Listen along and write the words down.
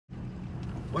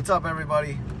What's up,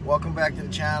 everybody? Welcome back to the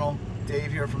channel.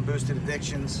 Dave here from Boosted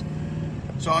Addictions.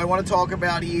 So I want to talk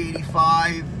about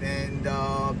E85 and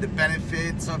the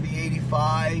benefits of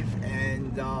E85,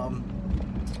 and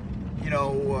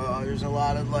there's a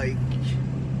lot of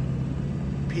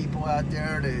people out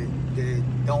there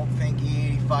that don't think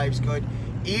E85 is good.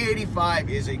 E85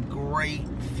 is a great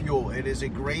fuel. It is a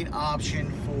great option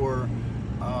for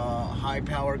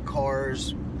high-powered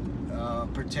cars,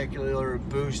 particular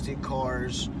boosted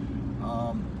cars.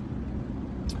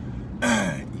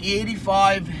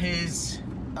 E85 is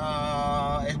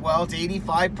it's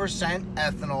 85%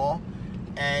 ethanol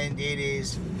and it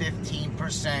is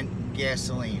 15%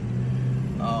 gasoline.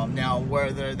 Now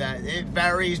whether it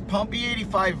varies, pump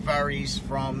E85 varies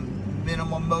from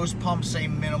minimum, most pumps say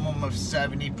minimum of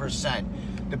 70%.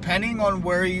 Depending on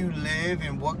where you live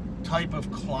and what type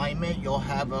of climate, you'll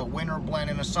have a winter blend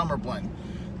and a summer blend.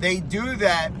 They do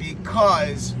that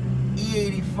because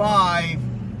E85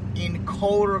 in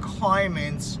colder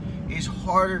climates is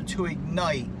harder to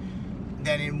ignite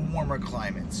than in warmer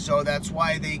climates. So that's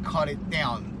why they cut it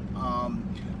down.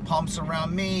 Pumps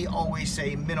around me always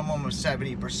say minimum of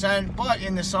 70%, but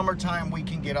in the summertime we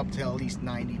can get up to at least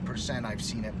 90%. I've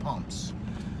seen at pumps.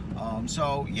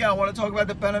 So yeah, I want to talk about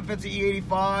the benefits of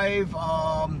E85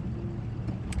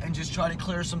 and just try to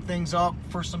clear some things up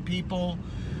for some people.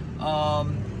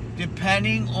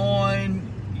 Depending on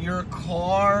your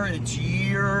car, its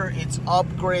year, its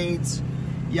upgrades,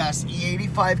 yes,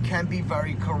 E85 can be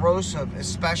very corrosive,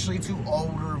 especially to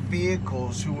older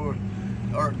vehicles who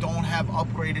don't have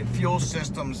upgraded fuel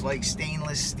systems like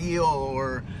stainless steel,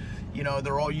 or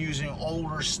they're all using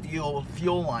older steel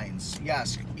fuel lines.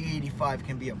 Yes, E85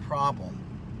 can be a problem.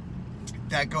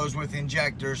 That goes with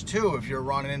injectors too. If you're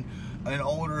running an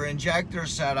older injector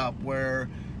setup where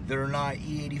they're not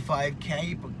E85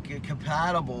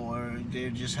 compatible, or they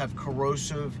just have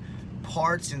corrosive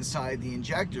parts inside the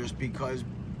injectors because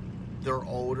they're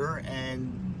older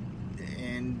and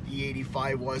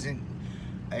E85 wasn't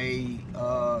a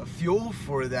fuel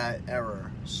for that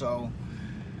era. So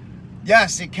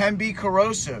yes, it can be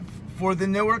corrosive. For the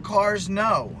newer cars,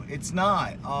 no, it's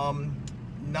not.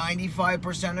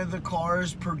 95% of the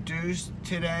cars produced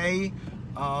today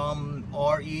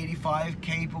are E85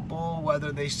 capable,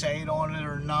 whether they say it on it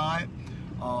or not.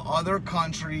 Other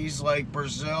countries like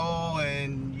Brazil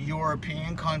and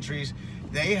European countries,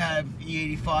 they have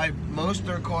E85. Most of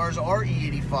their cars are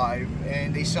E85,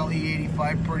 and they sell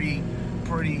E85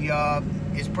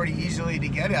 it's pretty easily to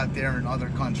get out there in other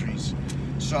countries.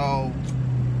 So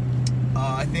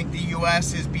I think the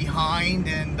U.S. is behind,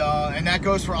 and that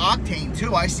goes for octane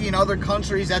too. I see in other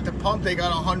countries at the pump they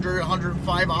got 100,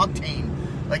 105 octane.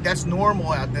 Like, that's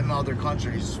normal out in other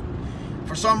countries.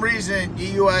 For some reason, the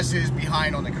U.S. is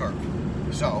behind on the curve.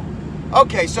 So,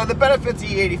 okay, so the benefits of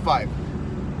E85.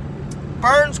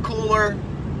 Burns cooler.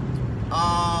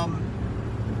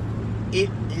 It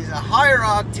is a higher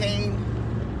octane,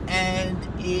 and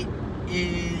it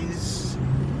is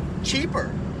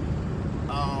cheaper.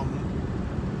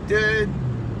 The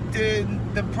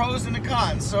pros and the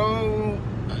cons. So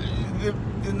the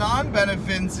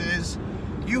non-benefits is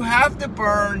you have to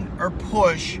burn or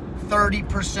push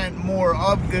 30% more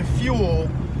of the fuel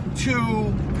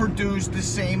to produce the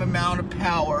same amount of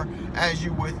power as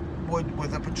you would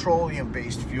with a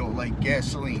petroleum-based fuel like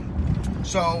gasoline.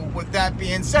 So with that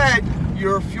being said,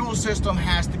 your fuel system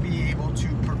has to be able to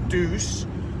produce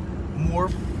more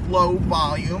flow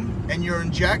volume, and your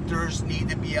injectors need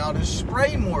to be able to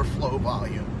spray more flow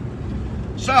volume.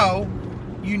 So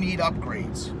you need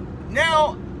upgrades.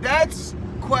 Now that's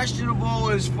questionable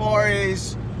as far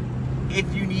as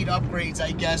if you need upgrades,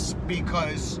 I guess,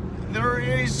 because there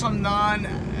is some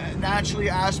non-naturally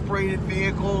aspirated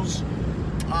vehicles.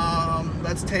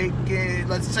 Let's say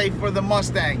for the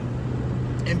Mustang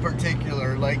in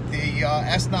particular, like the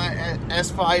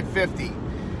S550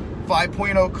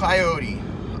 5.0 Coyote,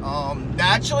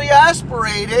 naturally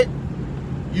aspirated,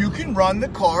 you can run the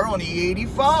car on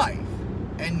E85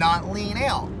 and not lean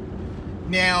out.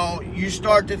 Now you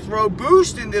start to throw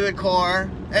boost into the car,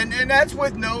 and that's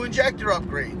with no injector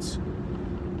upgrades.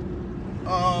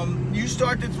 You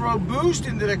start to throw boost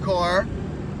into the car,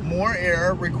 more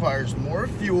air requires more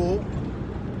fuel,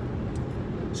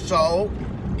 so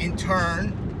in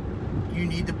turn you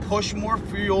need to push more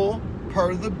fuel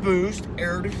per the boost,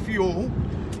 air to fuel,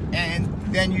 and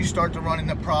then you start to run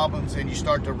into problems and you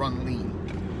start to run lean.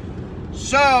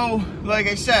 So, like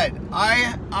I said,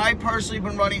 I personally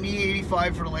been running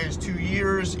E85 for the last 2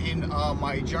 years in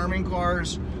my German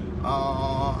cars.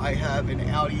 I have an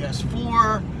Audi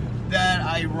S4 that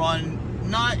I run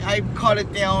I cut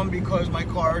it down because my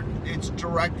car, it's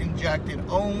direct injected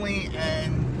only,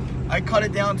 and I cut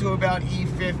it down to about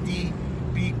E50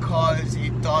 because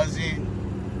it doesn't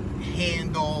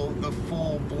handle the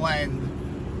full blend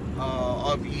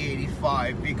of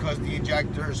E85, because the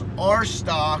injectors are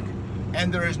stock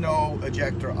and there is no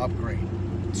ejector upgrade.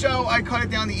 So I cut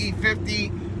it down to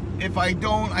E50. If I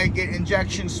don't, I get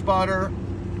injection sputter.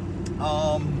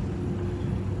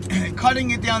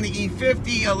 Cutting it down to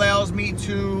E50 allows me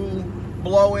to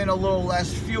blow in a little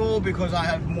less fuel because I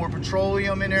have more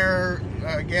petroleum in there,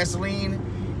 gasoline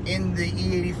in the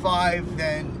E85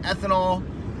 than ethanol,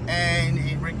 and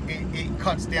it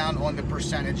cuts down on the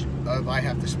percentage of I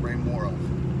have to spray more of.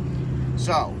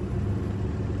 So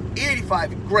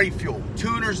E85, great fuel.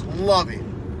 Tuners love it.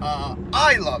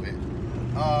 I love it.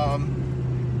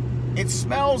 It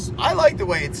smells, I like the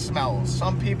way it smells.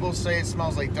 Some people say it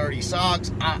smells like dirty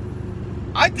socks.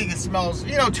 I think it smells,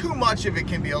 you know, too much of it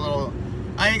can be a little,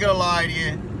 I ain't gonna lie to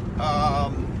you.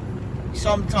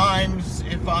 Sometimes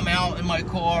if I'm out in my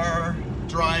car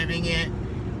driving it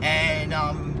and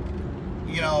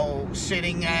you know,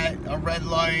 sitting at a red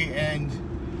light and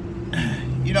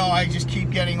you know, I just keep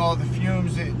getting all the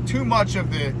fumes. Too much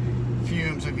of the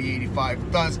fumes of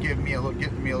E85 does get me a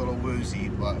little woozy.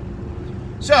 But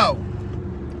so,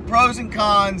 pros and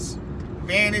cons,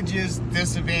 advantages,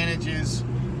 disadvantages.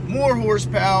 More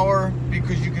horsepower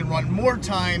because you can run more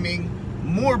timing,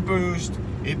 more boost.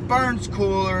 It burns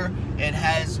cooler. It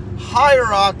has higher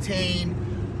octane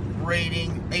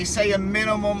rating. They say a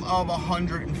minimum of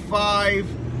 105.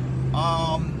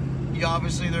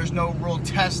 Obviously, there's no real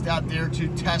test out there to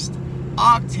test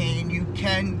octane. You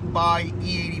can buy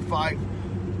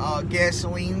E85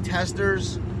 gasoline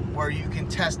testers where you can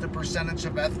test the percentage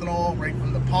of ethanol right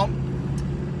from the pump,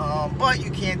 but you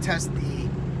can't test the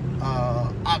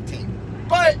octane.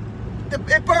 But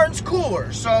it burns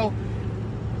cooler, so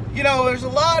you know there's a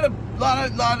lot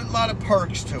of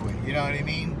perks to it. You know what I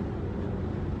mean?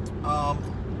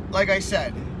 Like I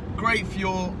said, great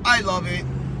fuel. I love it.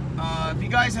 If you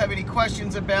guys have any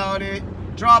questions about it,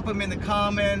 drop them in the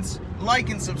comments. Like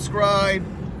and subscribe.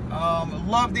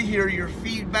 Love to hear your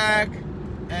feedback,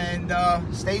 and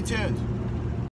stay tuned.